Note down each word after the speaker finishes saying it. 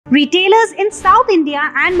Retailers in South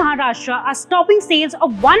India and Maharashtra are stopping sales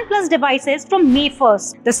of Oneplus devices from May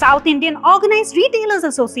 1st. The South Indian Organized Retailers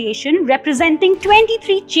Association, representing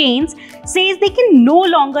 23 chains, says they can no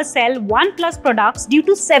longer sell Oneplus products due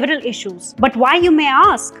to several issues. But why, you may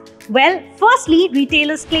ask? Well, firstly,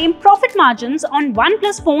 retailers claim profit margins on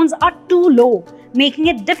Oneplus phones are too low, making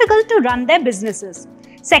it difficult to run their businesses.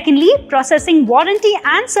 Secondly, processing warranty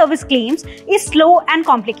and service claims is slow and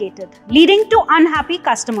complicated, leading to unhappy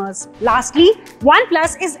customers. Lastly,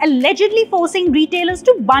 Oneplus is allegedly forcing retailers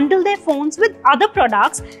to bundle their phones with other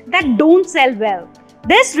products that don't sell well.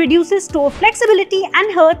 This reduces store flexibility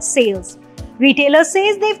and hurts sales. Retailers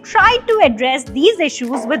say they've tried to address these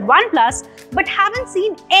issues with Oneplus but haven't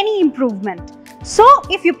seen any improvement. So,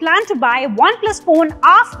 if you plan to buy a Oneplus phone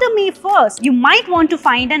after May 1st, you might want to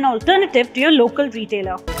find an alternative to your local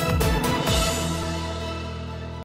retailer.